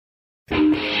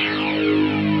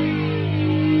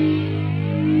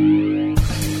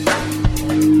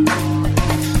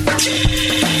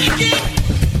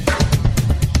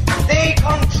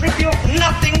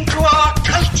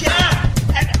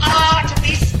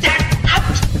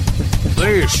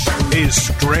is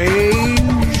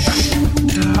Strange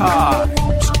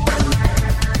Times.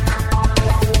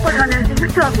 What on earth are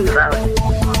you talking about?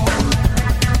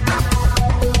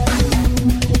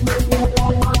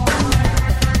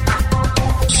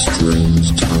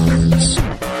 Strange Times.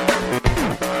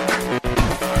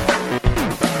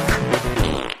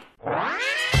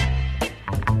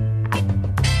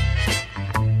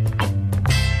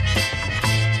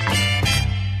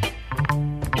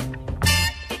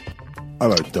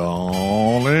 Hello,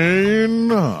 darling.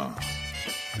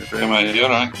 Hey, mate, you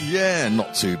alright? Yeah,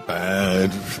 not too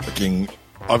bad. Fucking,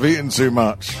 I've eaten too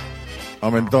much.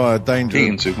 I'm in dire danger.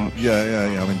 Eating too much?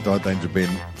 Yeah. I'm in dire danger of being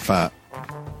fat.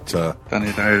 Dire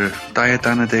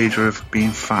danger of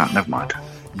being fat. Never mind.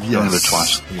 Yes. Only the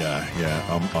twice. Yeah.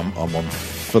 I'm on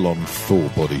full-on Thor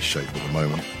body shape at the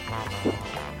moment.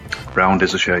 Round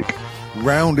is a shake.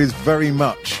 Round is very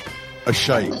much a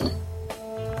shape.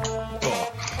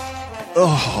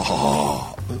 Oh.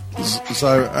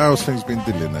 So, how's things been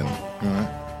diddling then? All right.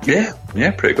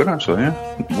 Yeah, pretty good actually,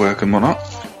 yeah. Work and whatnot.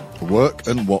 Work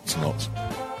and what's not.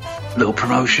 Little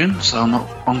promotion, so I'm not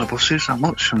on the buses that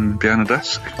much. I'm behind a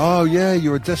desk. Oh, yeah,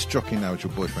 you're a desk jockey now, as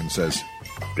your boyfriend says.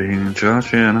 Being in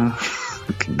charge, yeah, no.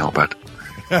 Not bad.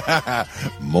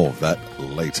 More of that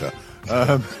later.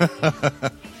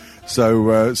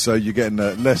 So you're getting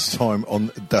less time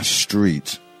on the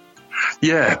street.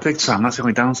 Yeah, big time. That's the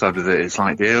only downside with it. It's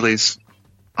like the earliest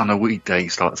on a weekday you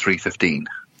start at 3:15.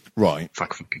 Right. It's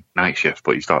like a fucking night shift,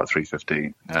 but you start at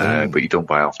 3:15. But you don't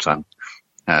buy off 10.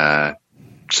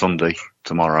 Sunday,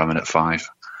 tomorrow, I'm in at 5.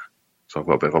 So I've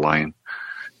got a bit of a line.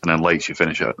 And then late you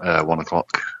finish at 1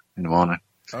 o'clock in the morning.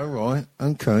 Oh, right.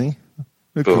 Okay.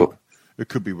 It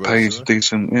could be worse. Pay's though.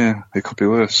 decent, yeah. It could be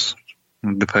worse.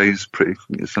 And the pay's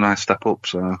it's a nice step up,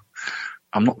 so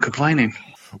I'm not complaining.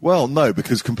 Well, no,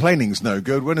 because complaining's no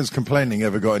good. When has complaining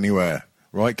ever got anywhere?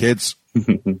 Right, kids?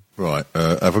 Right.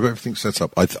 Have I got everything set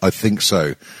up? I think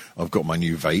so. I've got my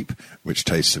new vape, which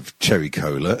tastes of cherry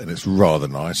cola, and it's rather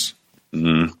nice.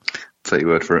 Take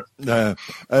your word for it.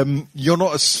 You're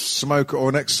not a smoker or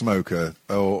an ex-smoker,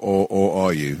 or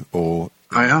are you? Or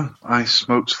I am. I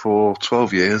smoked for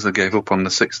 12 years. I gave up on the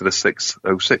 6th of the 6th,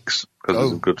 06, because it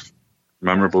was a good,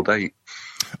 memorable date.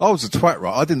 I was a twat,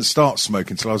 right? I didn't start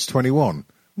smoking until I was 21.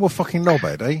 What fucking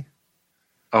knobhead, eh?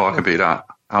 Oh, I can beat that.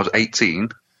 I was 18,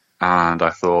 and I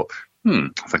thought, I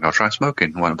think I'll try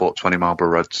smoking. I went and bought 20 Marlboro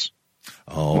Reds.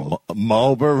 Oh,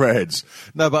 Marlboro Reds.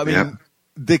 No, but I mean,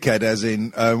 dickhead as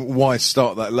in, why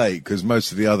start that late? Because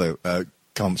most of the other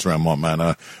cunts around my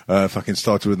manor fucking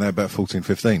started when they were about 14,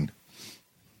 15.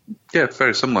 Yeah,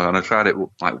 very similar. And I tried it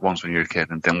like once when you were a kid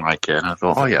and didn't like it. And I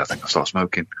thought, I think I'll start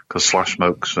smoking. Because Slash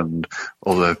smokes and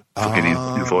other fucking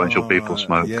influential people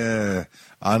smoke. Yeah,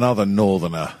 another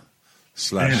northerner.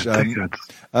 Slash.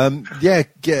 Yeah,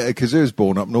 because he was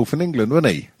born up north in England,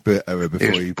 wasn't he? Before he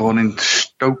was born in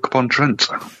Stoke-upon-Trent.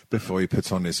 Before he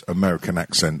put on his American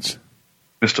accent.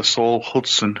 Mr. Saul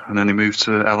Hudson. And then he moved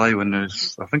to LA when I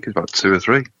think he was about 2 or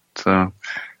 3. So,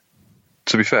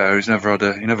 to be fair, he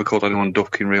never called anyone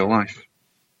duck in real life.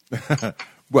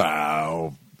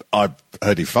 Well, I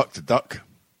heard he fucked a duck.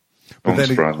 But then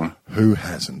surprise me. Who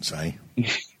hasn't, eh?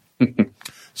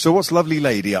 So what's lovely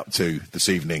lady up to this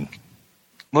evening?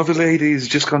 Lovely lady's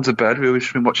just gone to bed.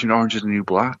 We've been watching Orange is the New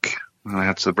Black. And I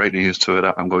had to break news to her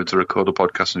that I'm going to record a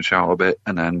podcast and shout a bit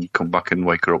and then come back and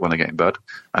wake her up when I get in bed.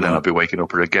 And then I'll be waking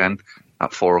up her again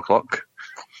at 4 o'clock.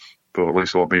 But at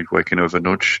least I won't be waking her with a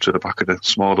nudge to the back of the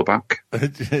smaller back.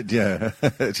 Yeah.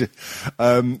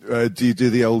 Do you do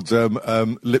the old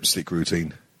lipstick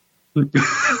routine?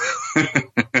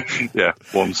 Yeah,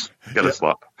 once. Get a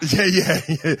slap. Yeah.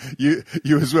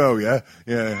 You as well, yeah?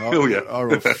 Yeah. I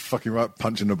will fucking right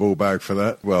punch in the ball bag for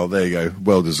that. Well, there you go.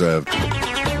 Well deserved.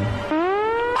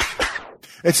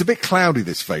 It's a bit cloudy,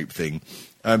 this vape thing.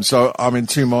 So I'm in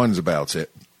two minds about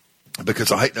it.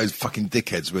 Because I hate those fucking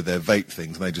dickheads with their vape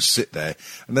things and they just sit there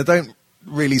and they don't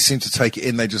really seem to take it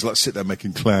in. They just like sit there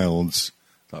making clouds.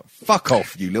 Like, fuck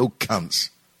off, you little cunts.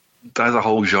 There's a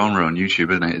whole genre on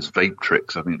YouTube, isn't it? It's vape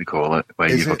tricks, I think they call it, where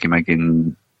you're fucking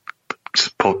making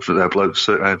smoke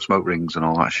rings and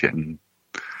all that shit. And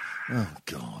oh,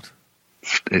 God.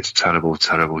 It's terrible,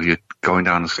 terrible. You're going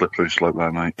down a slippery slope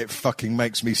there, mate. It fucking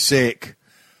makes me sick,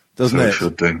 doesn't it? It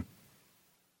should do.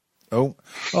 Oh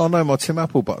no, my Tim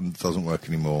Apple button doesn't work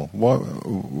anymore.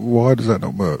 Why does that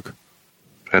not work?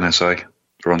 NSA,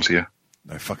 they're onto you.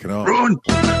 No fucking arse. Run!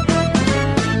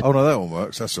 Oh no, that one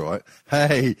works, that's all right.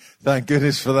 Hey, thank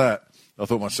goodness for that. I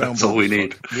thought my sound That's all we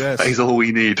need. Yes. That is all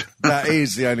we need. That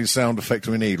is the only sound effect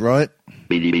we need, right?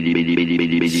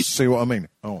 See what I mean?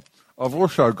 Oh, I've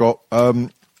also got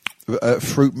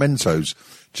fruit Mentos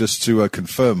just to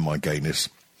confirm my gayness,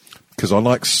 because I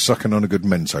like sucking on a good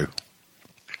Mento.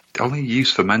 The only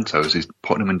use for Mentos is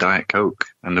putting them in Diet Coke,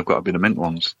 and they've got to be the mint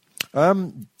ones.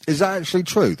 Is that actually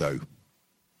true, though?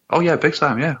 Oh, yeah, big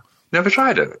time, yeah. Never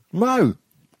tried it? No,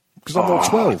 because I'm not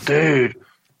 12. Dude,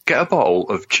 get a bottle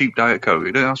of cheap Diet Coke.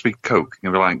 It doesn't have to be Coke. It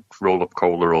can be like Roll-Up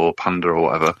Cola or Panda or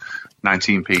whatever.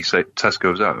 19p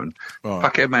Tesco's own. Right.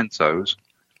 Packet of Mentos,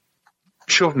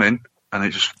 shove them in, and it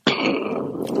just...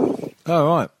 Oh,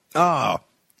 right. Now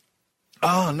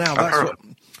that's what...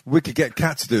 We could get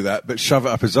Kat to do that, but shove it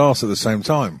up his arse at the same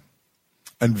time.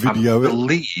 And video I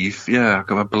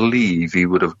believe he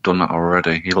would have done that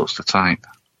already. He looks the type.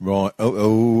 Right.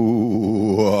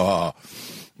 I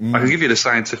can give you the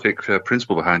scientific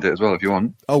principle behind it as well if you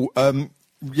want.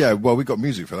 Yeah, well, we got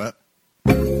music for that.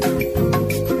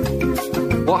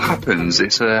 What happens,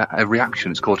 it's a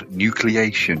reaction, it's called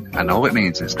nucleation, and all it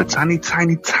means is the tiny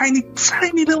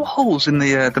little holes in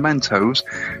the Mentos,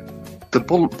 the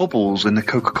bubbles in the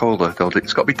Coca-Cola,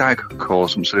 it's got to be Diet Coca-Cola,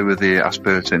 something to do with the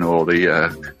aspartame or the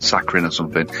saccharin or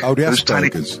something. Oh, the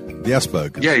Asperger's. The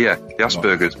Asperger's. Yeah, the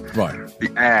Asperger's. Right. The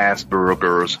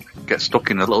Asperger's get stuck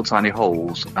in the little tiny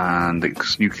holes, and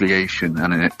it's nucleation,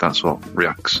 and that's what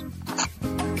reacts.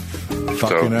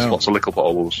 Fucking hell. Lots of little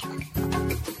bottles.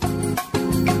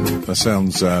 That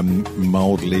sounds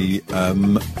mildly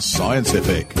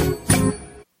scientific.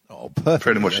 Oh, perfect.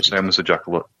 Pretty much the same as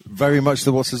ejaculate. Very much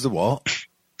the what is the what?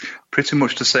 Pretty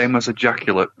much the same as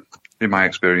ejaculate, in my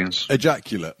experience.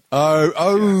 Ejaculate.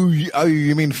 Oh,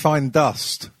 you mean fine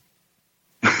dust?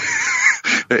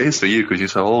 It is for you because you're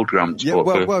so old, Gramps. Yeah,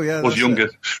 but yeah. Us younger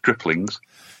striplings.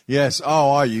 Yes.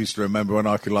 Oh, I used to remember when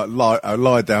I could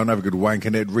lie down, have a good wank,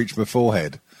 and it'd reach my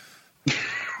forehead.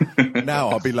 Now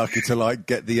I'll be lucky to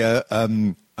get the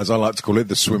as I like to call it,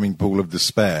 the swimming pool of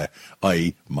despair,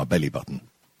 i.e., my belly button.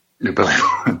 Your belly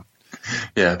button.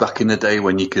 Yeah, back in the day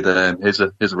when you could here's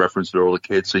a reference for all the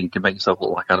kids, so you can make yourself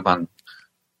look like a man.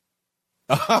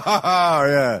 Oh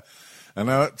yeah. And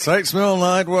now it takes me all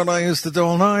night what I used to do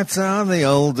all night. I'm the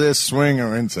oldest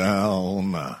swinger in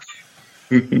town.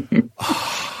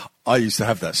 I used to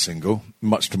have that single,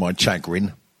 much to my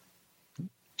chagrin.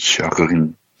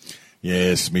 Chagrin.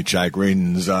 Yes, me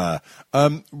chagrins. Well,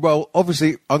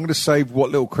 obviously, I'm going to save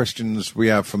what little questions we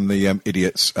have from the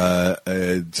idiots till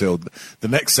the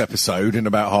next episode in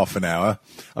about half an hour.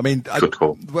 I mean, Good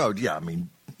call. Well, yeah, I mean,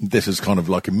 this is kind of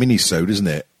like a mini-sode, isn't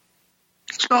it?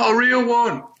 It's not a real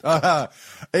one.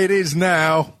 It is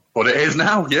now. But it is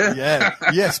now, yeah. Yeah.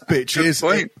 Yes, bitches. Good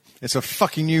point. It's a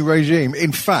fucking new regime.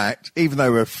 In fact, even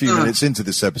though we're a few minutes into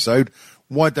this episode,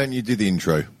 why don't you do the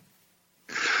intro?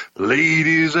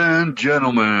 Ladies and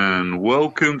gentlemen,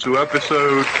 welcome to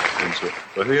episode...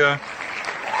 We're here.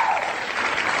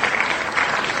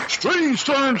 Strange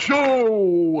Time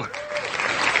Show!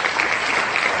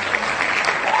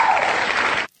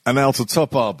 And now to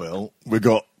top our bill, we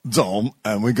got Dom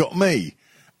and we got me,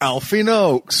 Alfie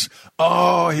Noakes.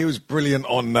 Oh, he was brilliant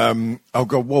on, oh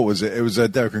God, what was it? It was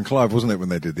Derek and Clive, wasn't it, when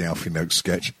they did the Alfie Noakes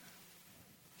sketch?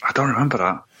 I don't remember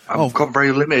that. I've got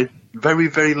very limited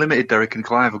Derek and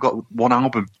Clive. I've got one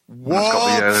album.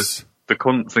 What? It's got the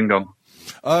cunt thing on.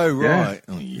 Oh, right.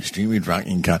 Yeah. Oh, you stupid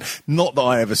fucking cunt. Not that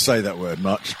I ever say that word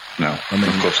much. No, I mean,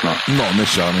 of course not. Not on this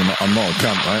show. I mean, I'm not a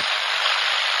cunt, right?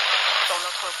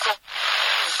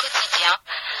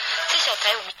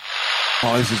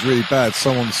 Oh, this is really bad.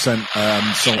 Someone sent,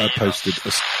 someone posted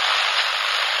a...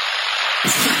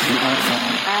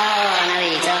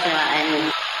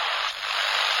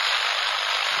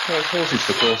 Well, horses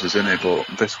for courses, isn't it? But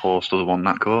this horse doesn't want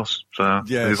that course, so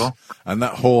yes. move on. And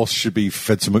that horse should be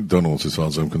fed to McDonald's as far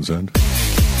as I'm concerned.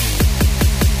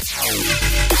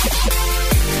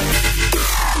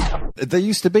 There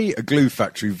used to be a glue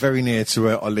factory very near to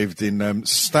where I lived in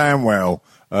Stanwell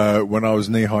when I was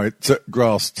knee-high to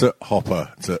grass to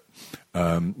hopper to...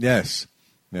 yes.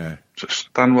 Yeah.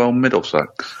 Stanwell,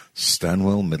 Middlesex?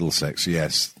 Stanwell, Middlesex,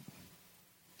 yes.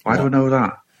 Why do I know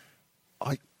that?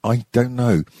 I don't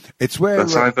know. It's where...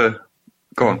 That's either...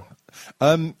 Go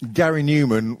on. Gary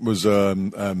Newman was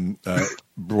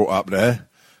brought up there.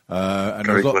 And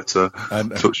Gary Glitter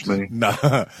touched me.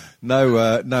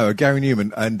 No, Gary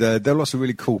Newman. And there were lots of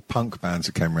really cool punk bands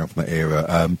that came around from that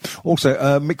era.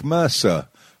 Also, Mick Mercer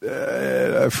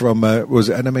from, was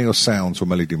it Enemy or Sounds or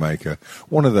Melody Maker?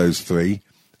 One of those three.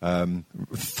 A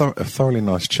thoroughly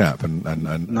nice chap. And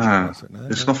no,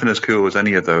 it's nothing as cool as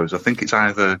any of those. I think it's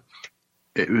either...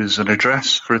 It was an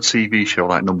address for a TV show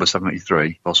like Number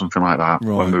 73 or something like that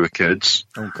when we were kids.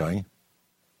 Okay.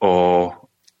 Or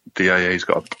the AA's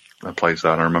got a place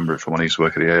there. I remember it from when I used to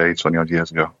work at the AA 20-odd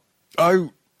years ago.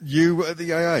 Oh, you were at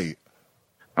the AA?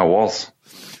 I was.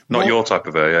 Not your type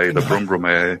of AA, the Brum Brum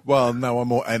AA. Well, no, I'm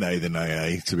more NA than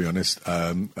AA, to be honest.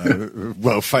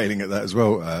 Well, failing at that as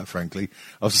well, frankly.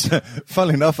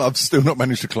 Funnily enough, I've still not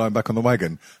managed to climb back on the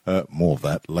wagon. More of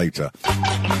that later.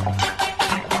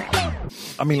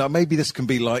 I mean, like, maybe this can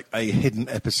be like a hidden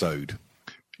episode.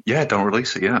 Yeah, don't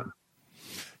release it yet.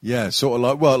 Yeah, sort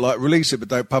of like release it, but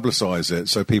don't publicise it,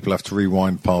 so people have to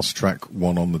rewind past track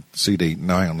 1 on the CD.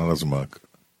 No, hang on, that doesn't work.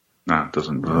 No, it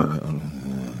doesn't.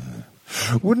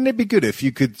 Wouldn't it be good if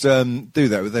you could do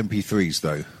that with MP3s,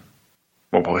 though?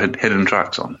 What, hidden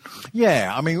tracks on?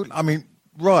 Yeah, I mean,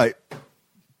 right.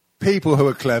 People who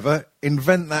are clever,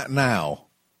 invent that now.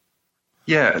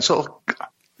 Yeah, sort of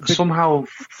somehow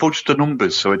fudge the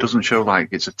numbers so it doesn't show like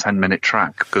it's a 10-minute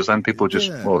track, because then people just,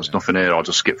 well, there's nothing here, I'll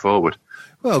just skip forward.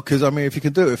 Well, because, I mean, if you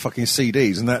can do it with fucking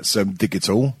CDs, and that's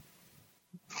digital.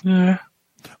 Yeah.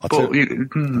 I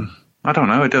don't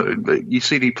know. Your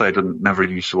CD player never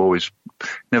used to have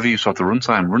the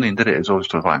runtime running, did it? It was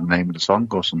always like the name of the song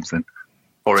or something.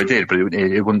 Or it did, but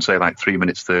it wouldn't say like 3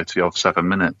 minutes 30 or 7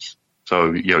 minutes.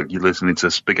 So, you're listening to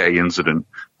Spaghetti Incident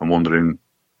and wondering,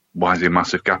 why is there a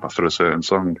massive gap after a certain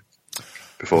song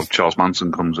before Charles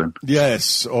Manson comes in?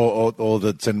 Yes, or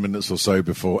the 10 minutes or so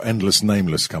before Endless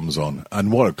Nameless comes on.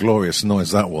 And what a glorious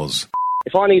noise that was.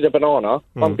 If I need a banana,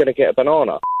 I'm going to get a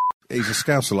banana. He's a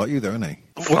Scouser like you, though, isn't he?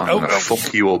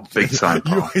 Fuck you up big time,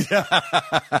 pal.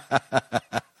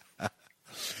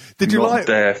 Did you like?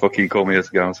 Dare fucking call me a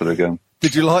Scouser again.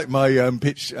 Did you like my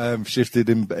pitch shifted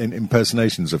in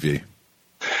impersonations of you?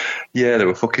 Yeah, they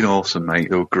were fucking awesome, mate.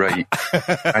 They were great.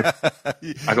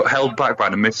 I got held back by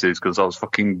the missus because I was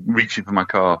fucking reaching for my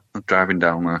car, driving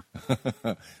down there. Oh,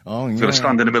 yeah. I was going to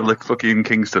stand in the middle of fucking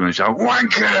Kingston and shout,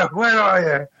 "Wanker, where are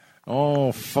you?"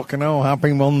 Oh, fucking hell,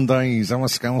 happy Mondays. I'm a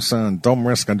Scouser and Dom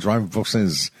Risk, I drive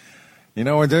buses. You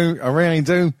know I do, I really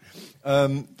do. I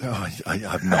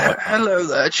have no... Hello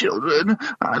there, children.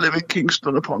 I live in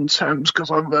Kingston upon Thames because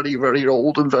I'm very, very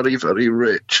old and very, very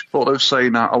rich. Thought I was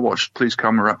saying that. I watched Police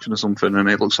Camera Action or something and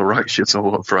it looks alright shit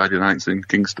all up Friday nights in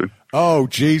Kingston. Oh,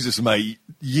 Jesus, mate.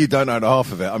 You don't know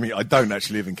half of it. I mean, I don't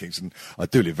actually live in Kingston. I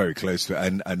do live very close to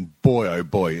it. And boy, oh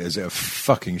boy, is it a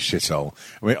fucking shithole.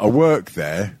 I mean, I work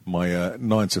there. My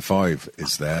 9 to 5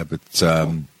 is there, but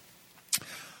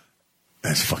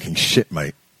it's fucking shit,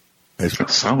 mate.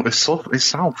 It's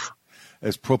south.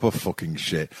 It's proper fucking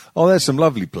shit. Oh, there's some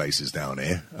lovely places down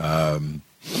here.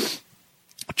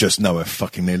 Just nowhere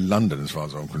fucking near London, as far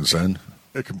as I'm concerned.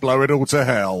 It can blow it all to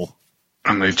hell.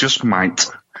 And they just might.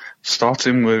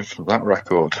 Starting with that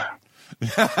record.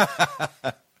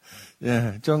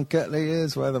 Yeah, John Ketley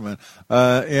is Weatherman.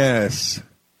 Yes.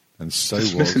 And so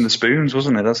just missing the spoons,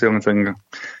 wasn't it? That's the only thing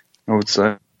I would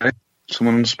say.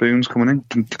 Someone on spoons coming in.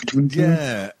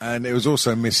 Yeah, and it was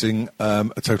also missing a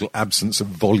total absence of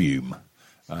volume.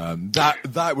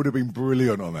 That would have been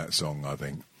brilliant on that song, I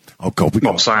think. Oh, God.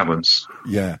 Not silence.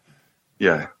 Yeah.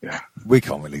 Yeah. We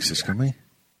can't release this, can we?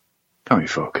 Can't you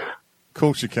fuck? Of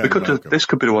course you can. This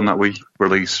could be the one that we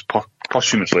release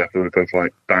posthumously after we've both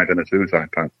died in a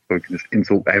suicide pact. So we can just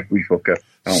insult every fucker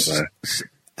out there.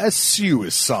 A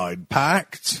suicide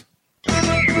pact?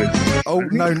 Oh,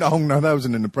 no, that was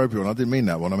an inappropriate one. I didn't mean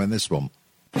that one. I meant this one.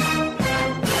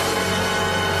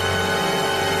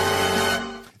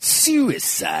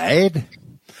 Suicide.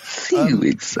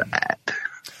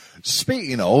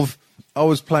 Speaking of, I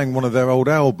was playing one of their old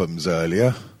albums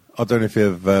earlier. I don't know if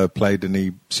you've played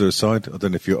any Suicide. I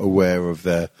don't know if you're aware of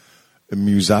their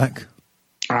music.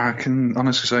 I can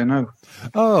honestly say no.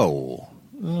 Oh.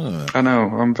 I know.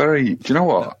 I'm very... Do you know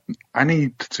what? I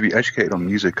need to be educated on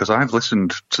music because I've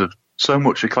listened to so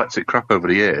much eclectic crap over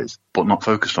the years, but not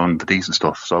focused on the decent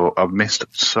stuff. So I've missed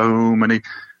so many...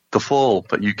 The Fall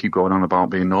that you keep going on about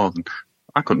being Northern.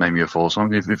 I couldn't name you a Fall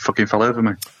song. It fucking fell over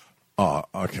me. Oh,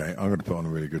 okay. I'm going to put on a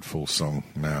really good Fall song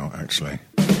now, actually.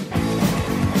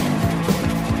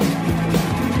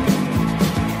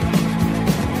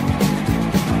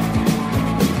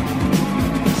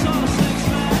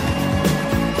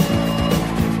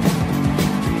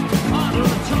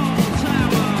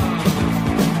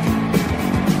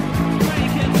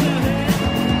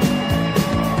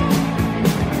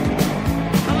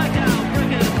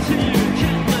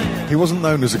 He wasn't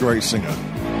known as a great singer.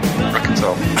 I can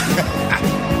tell.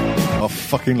 I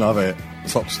fucking love it.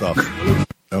 Top stuff.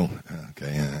 Oh,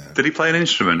 okay, yeah. Did he play an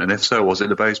instrument? And if so, was it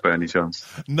the bass by any chance?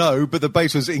 No, but the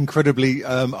bass was incredibly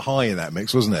high in that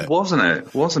mix, wasn't it? Wasn't it?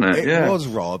 It was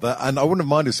rather, and I wouldn't have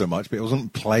minded so much, but it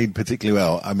wasn't played particularly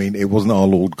well. I mean, it wasn't Our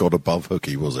Lord God Above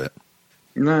hooky, was it?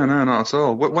 No, not at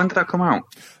all. When did that come out?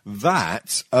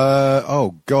 That,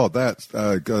 oh God, that's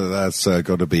got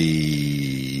to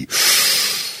be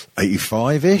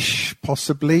 85-ish,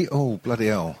 possibly. Oh, bloody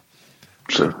hell.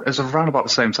 So it's around about the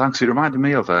same time, because it reminded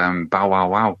me of Bow Wow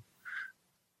Wow.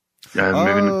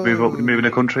 Moving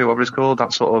a country, whatever it's called,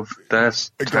 that sort of their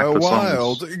type Go of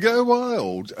wild, songs. go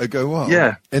wild, go wild.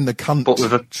 Yeah. In the But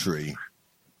with a- country.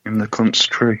 In the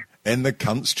country. In the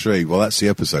Cunts Tree. Well, that's the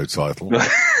episode title.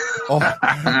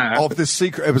 of this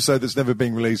secret episode that's never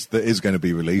been released, that is going to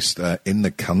be released, In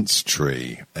the Cunts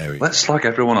Tree. There we go. Let's slag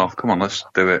everyone off. Come on, let's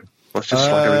do it. Let's just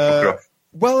slag every fucker off.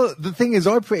 Well, the thing is,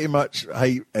 I pretty much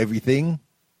hate everything.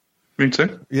 Me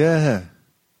too. Yeah.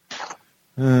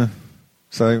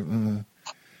 So,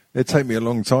 it'd take me a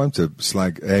long time to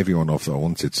slag everyone off that I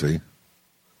wanted to.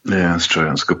 Yeah, that's true.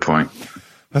 That's a good point.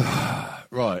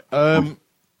 Right.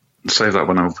 Save that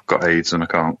when I've got AIDS and I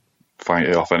can't fight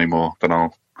it off anymore. Then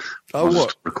I'll What?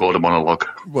 just record a monologue.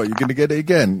 What, you're going to get it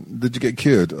again? Did you get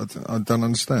cured? I don't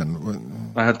understand.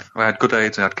 I had good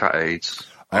AIDS. I had cat AIDS.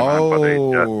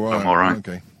 Oh, right. I'm all right.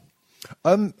 Okay.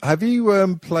 Have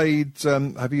you played?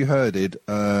 Have you heard it?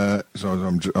 So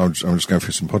I'm just going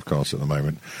through some podcasts at the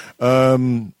moment.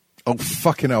 Oh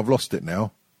fucking hell! I've lost it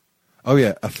now. Oh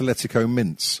yeah, Athletico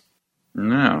Mints.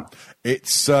 No.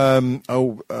 It's Bob.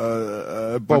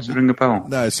 Does it ring a bell?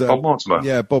 No, it's Bob Mortimer.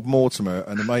 Yeah, Bob Mortimer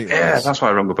and the mate. Yeah, that's why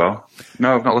I rung a bell.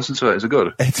 No, I've not listened to it. Is it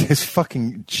good? It is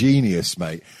fucking genius,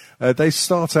 mate. They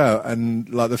start out and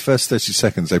like the first 30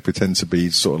 seconds, they pretend to be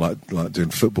sort of like doing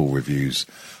football reviews.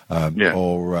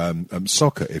 Or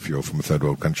soccer if you're from a third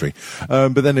world country.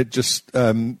 But then it just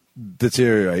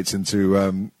deteriorates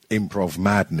into improv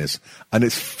madness. And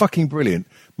it's fucking brilliant.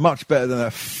 Much better than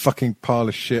that fucking pile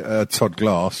of shit Todd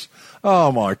Glass.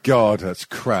 Oh, my God, that's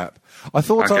crap. I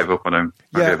gave up on him.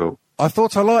 I gave up. I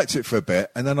thought I liked it for a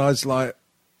bit. And then I was like,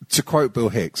 to quote Bill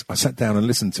Hicks, I sat down and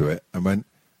listened to it and went,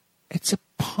 it's a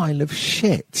pile of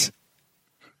shit.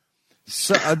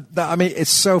 So, I mean, it's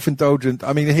self-indulgent.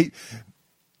 I mean,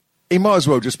 he might as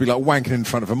well just be like wanking in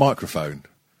front of a microphone.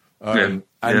 That's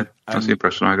the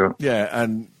impression I got. Yeah,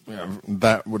 and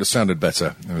that would have sounded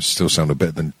better. It would still sounded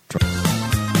better than...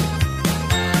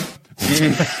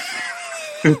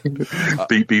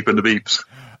 Beep, beep, and the beeps.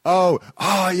 Oh,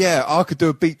 yeah, I could do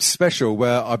a beep special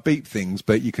where I beep things,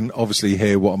 but you can obviously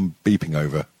hear what I'm beeping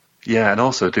over. Yeah, and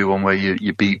also do one where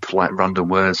you beep like random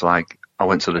words, like I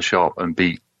went to the shop and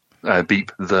beep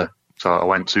the... So I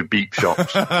went to beep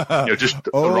shops. Just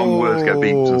the wrong words get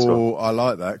beeped and stuff. Oh, I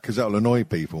like that because that'll annoy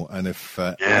people. And if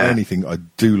anything, I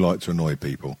do like to annoy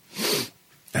people.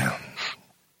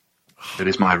 It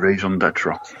is my raison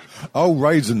d'etre. Oh,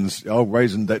 raisins. Oh,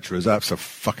 raisin detras.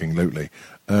 Absolutely.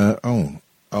 Oh,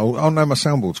 no, my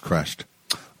soundboard's crashed.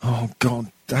 Oh,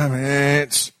 God damn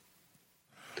it.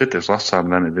 Did this last time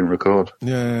and then it didn't record.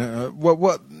 Yeah.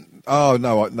 What? Oh,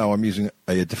 no, I'm using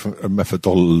a different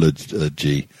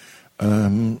methodology.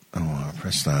 I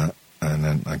press that, and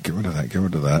then I get rid of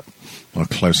that. I'll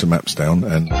close the maps down,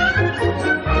 and...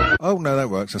 Oh, no, that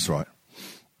works, that's right.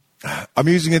 I'm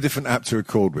using a different app to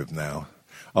record with now.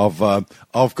 I've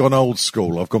gone old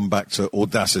school. I've gone back to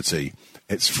Audacity.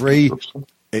 It's free,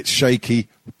 it's shaky,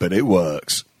 but it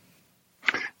works.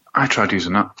 I tried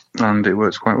using that, and it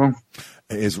works quite well.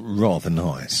 It is rather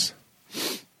nice.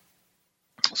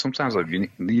 Sometimes you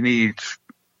need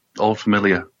old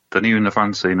familiar. The new and the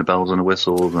fancy and the bells and the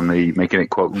whistles and the making it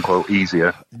quote-unquote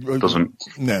easier doesn't...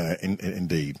 No,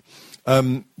 indeed.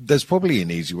 There's probably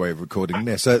an easy way of recording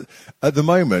this. At the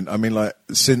moment, I mean, like,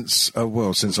 since I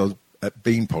was at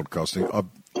Bean Podcasting,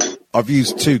 I've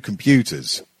used two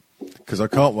computers because I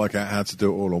can't work out how to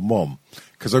do it all on one.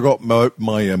 Because I got my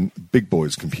big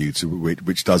boy's computer,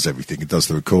 which does everything. It does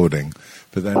the recording.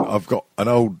 But then I've got an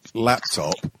old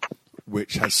laptop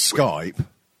which has Skype,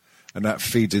 and that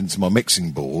feeds into my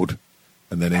mixing board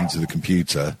and then into the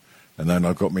computer. And then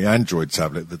I've got my Android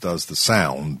tablet that does the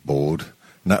sound board,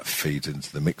 and that feeds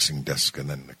into the mixing desk and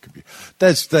then the computer.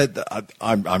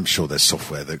 I'm sure there's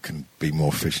software that can be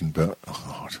more efficient, but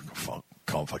I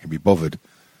can't fucking be bothered.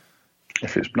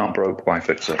 If it's not broke, why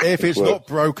fix it? If it's not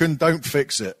broken, don't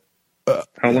fix it.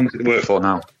 How long does it work for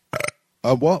now?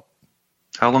 What?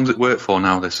 How long does it work for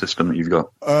now, this system that you've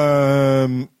got?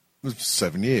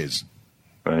 7 years.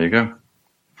 There you go.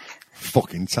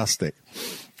 Fucking tastic.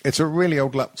 It's a really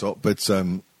old laptop, but it's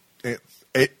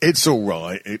all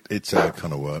right. It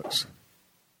kind of works.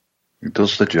 It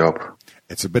does the job.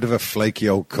 It's a bit of a flaky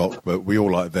old cock, but we all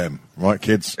like them, right,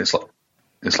 kids? It's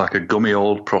like a gummy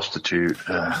old prostitute.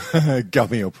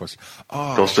 Gummy old prostitute.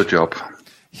 Oh, does the job.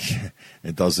 Yeah,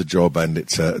 it does the job, and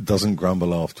it doesn't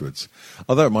grumble afterwards.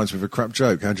 Although it reminds me of a crap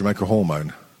joke. How do you make a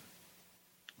hormone?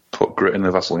 Put grit in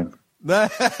the Vaseline.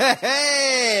 Hey!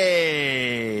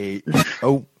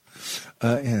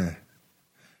 Yeah.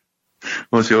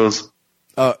 What's yours?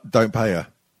 Don't pay her.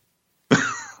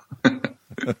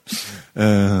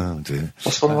 Oh, dear.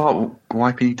 What's all about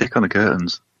wiping your dick on the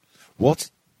curtains? What?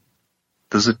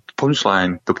 There's a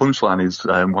punchline. The punchline is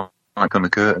wipe on the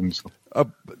curtains.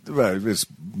 Well, it's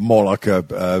more like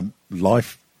a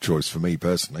life choice for me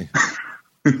personally.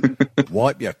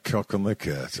 Wipe your cock on the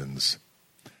curtains.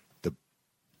 The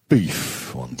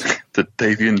beef one. The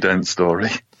Davian Dent story.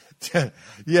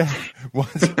 Yeah,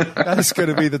 that's going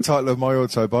to be the title of my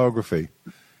autobiography.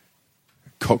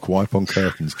 Cock wipe on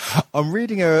curtains. I'm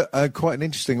reading a quite an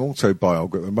interesting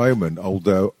autobiography at the moment, old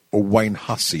Wayne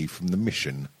Hussey from The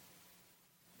Mission.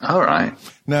 All right.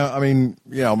 Now, I mean,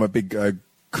 yeah, I'm a big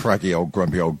craggy old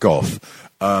grumpy old goth.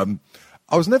 I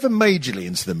was never majorly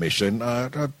into The Mission.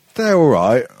 They're all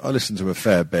right. I listened to them a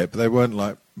fair bit, but they weren't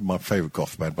like my favourite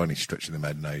goth band by any stretch of the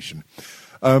imagination.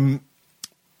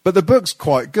 But the book's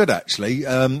quite good, actually.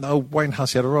 Wayne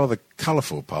Hussey had a rather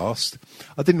colourful past.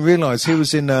 I didn't realise he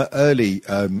was in early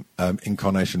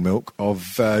incarnation milk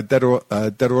of Dead or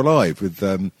Alive with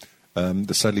the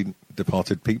sadly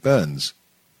departed Pete Burns.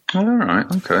 All right,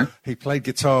 okay. He played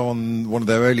guitar on one of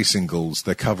their early singles,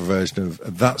 their cover version of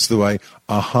That's the Way,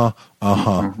 I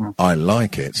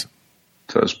Like It.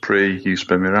 So it's pre-You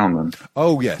Spin Me Around then?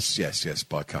 Oh, yes,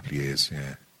 by a couple of years,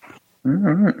 yeah. All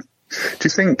right. Do you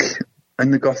think... In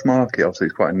the goth market, obviously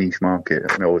it's quite a niche market,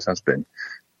 and it always has been.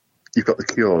 You've got The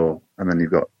Cure, and then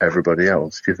you've got everybody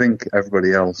else. Do you think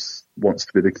everybody else wants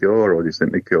to be The Cure, or do you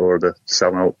think The Cure are the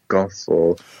sell-out goth,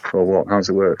 or what? How does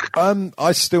it work?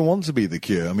 I still want to be The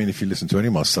Cure. I mean, if you listen to any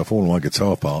of my stuff, all of my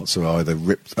guitar parts are either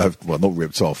ripped, not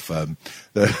ripped off,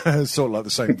 they're sort of like the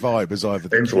same vibe as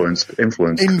either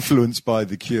influenced by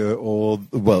The Cure, or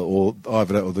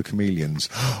either that or the Chameleons.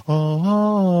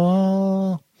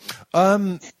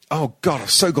 Oh God, I've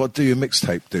so got to do your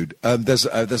mixtape, dude. There's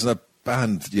a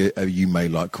band you may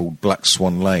like called Black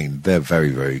Swan Lane. They're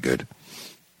very, very good.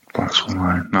 Black Swan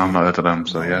Lane. No, I've not heard of them.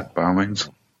 So yeah, by all means.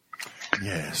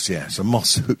 Yes. I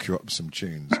must hook you up with some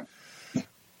tunes.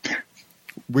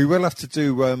 We will have to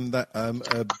do that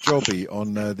jobby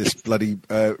on this bloody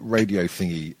radio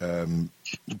thingy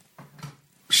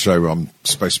show I'm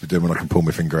supposed to be doing when I can pull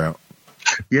my finger out.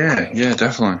 Yeah,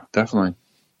 definitely.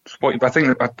 I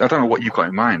don't know what you've got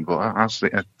in mind, but I was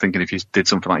thinking if you did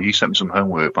something like you sent me some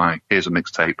homework, like here's a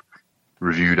mixtape,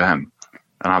 review them,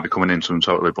 and I'll be coming into them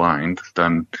totally blind,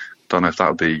 then don't know if that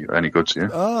would be any good to you.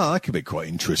 Ah, that could be quite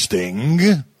interesting.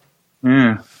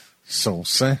 Yeah.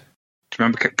 Saucy. Do you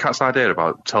remember Kat's idea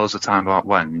about tell us a time about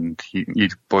when you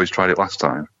boys tried it last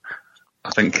time? I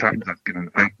think Kat was asking on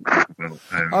the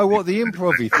Facebook. What, the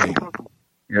improv-y thing?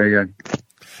 Yeah.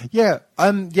 Yeah,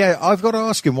 I've got to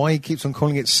ask him why he keeps on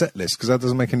calling it set list, because that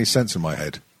doesn't make any sense in my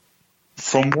head.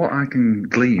 From what I can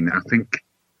glean, I think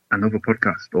another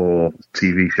podcast or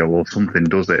TV show or something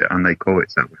does it, and they call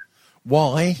it set list.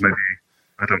 Why? Maybe,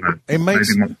 I don't know. It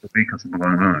makes... Maybe once a week or something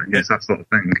like that. Yes, that sort of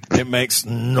thing. It makes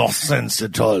no sense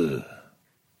at all.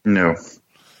 No.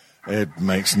 It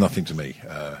makes nothing to me,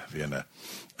 Vienna.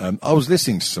 I was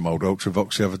listening to some old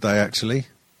Ultravox the other day, actually.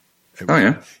 It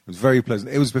was very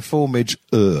pleasant. It was before Midge.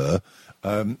 It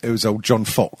was old John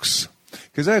Fox,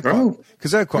 because they're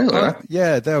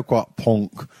quite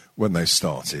punk when they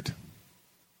started.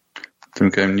 Then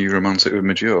became new romantic with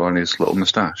Major and his little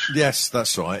moustache. Yes,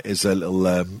 that's right. It's a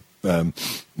little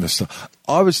moustache.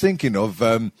 I was thinking of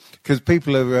because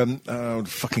people are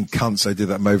fucking cunts. They do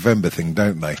that Movember thing,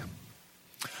 don't they?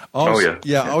 I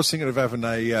was thinking of having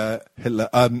a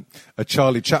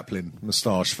Charlie Chaplin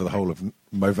moustache for the whole of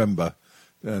Movember,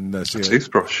 and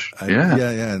toothbrush.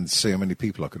 And see how many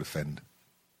people I could offend.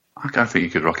 I think you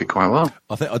could rock it quite well.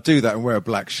 I think I'd do that and wear a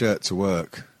black shirt to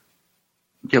work.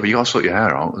 Yeah, but you got to sort your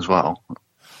hair out as well.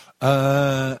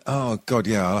 Oh God,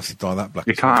 yeah, I'll have to dye that black.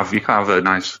 You can't have a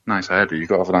nice hairdo. You've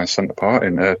got to have a nice centre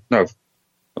parting. A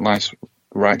nice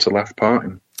right to left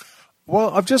parting.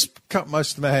 Well, I've just cut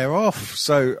most of my hair off,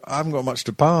 so I haven't got much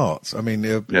to part. I mean,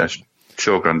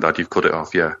 sure, Grandad, you've cut it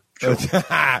off, yeah. Sure.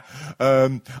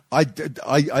 I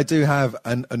do have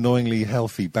an annoyingly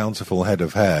healthy, bountiful head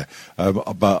of hair,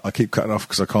 but I keep cutting off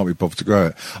because I can't be bothered to grow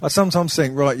it. I sometimes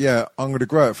think, right, yeah, I'm going to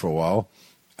grow it for a while,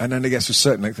 and then it gets to a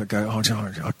certain length, I go, I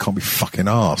can't be fucking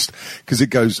arsed, because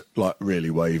it goes like really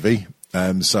wavy,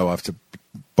 so I have to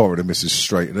borrow the Mrs.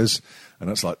 Straighteners, and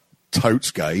that's like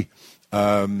totes gay.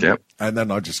 Yep. And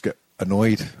then I just get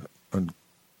annoyed and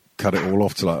cut it all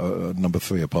off to like number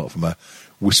 3, apart from a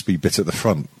wispy bit at the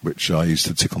front, which I used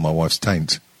to tickle my wife's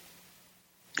taint.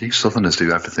 You Southerners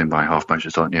do everything by half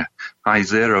measures, don't you? I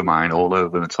zero mine all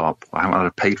over the top. I haven't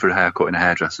had paid for a haircut in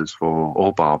hairdressers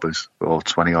or barbers for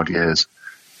 20 odd years.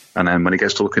 And then when it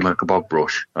gets to looking like a bog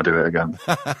brush, I do it again.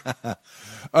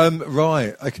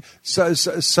 Right. Okay.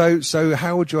 So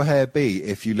how would your hair be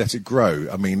if you let it grow?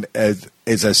 I mean, is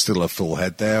there still a full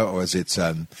head there, or has it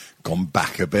gone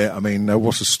back a bit? I mean,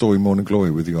 what's the story, Morning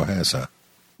Glory, with your hair, sir?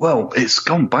 Well, it's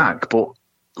gone back, but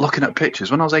looking at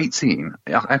pictures, when I was 18,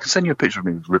 I can send you a picture of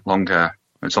me with long hair.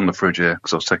 It's on the fridge here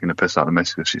because I was taking the piss out of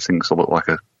Missy because she thinks I look like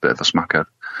a bit of a smackhead.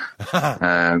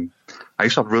 I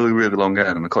used to have really, really long hair,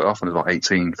 and I cut it off when I was about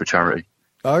 18 for charity.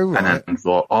 Oh, right. And then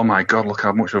thought, oh my God, look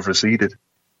how much I've receded,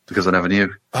 because I never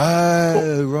knew.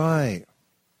 Oh, right.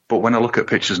 But when I look at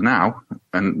pictures now,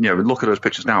 and look at those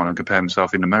pictures now, and I compare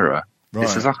myself in the mirror,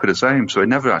 it's exactly the same. So it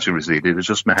never actually receded. It's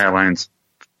just my hairline's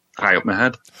high up my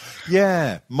head.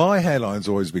 Yeah, my hairline's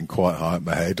always been quite high up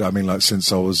my head. I mean, like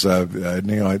since I was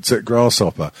knee-high at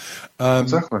Grasshopper.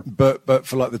 Exactly. But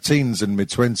for like the teens and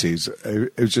mid-20s,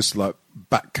 it was just like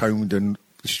back-combed and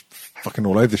fucking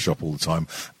all over the shop all the time,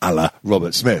 a la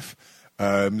Robert Smith.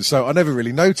 So I never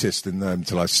really noticed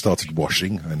until I started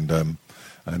washing and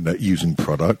using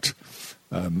product.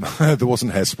 There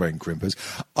wasn't hairspray and crimpers.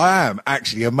 I am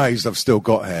actually amazed I've still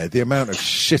got hair. The amount of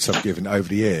shit I've given over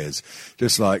the years,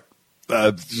 just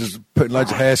putting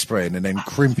loads of hairspray in and then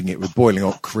crimping it with boiling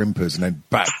hot crimpers and then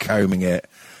back combing it.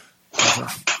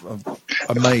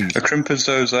 I'm amazed. The crimpers,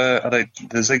 those are they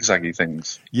the zigzaggy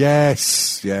things?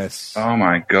 Yes. Oh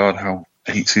my God, how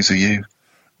 80s are you?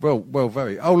 Well,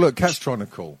 very. Oh, look, Kat's trying to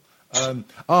call. Hang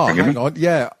on.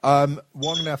 Yeah, what I'm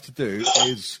going to have to do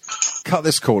is cut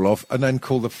this call off and then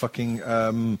call the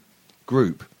fucking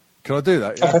group. Can I do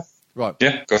that? Yeah? Okay. Right.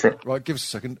 Yeah, go for it. Right, give us a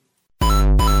second.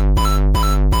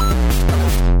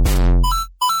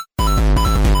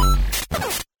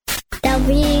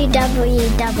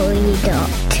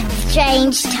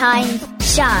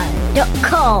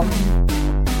 www.strangetimeshow.com.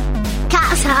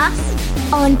 Catch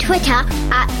us on Twitter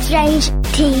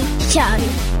 @StrangeTShow.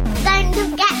 Don't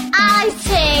forget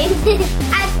iTunes and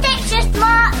Stitcher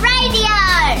Smart Radio.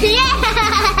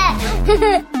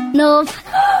 Yeah! North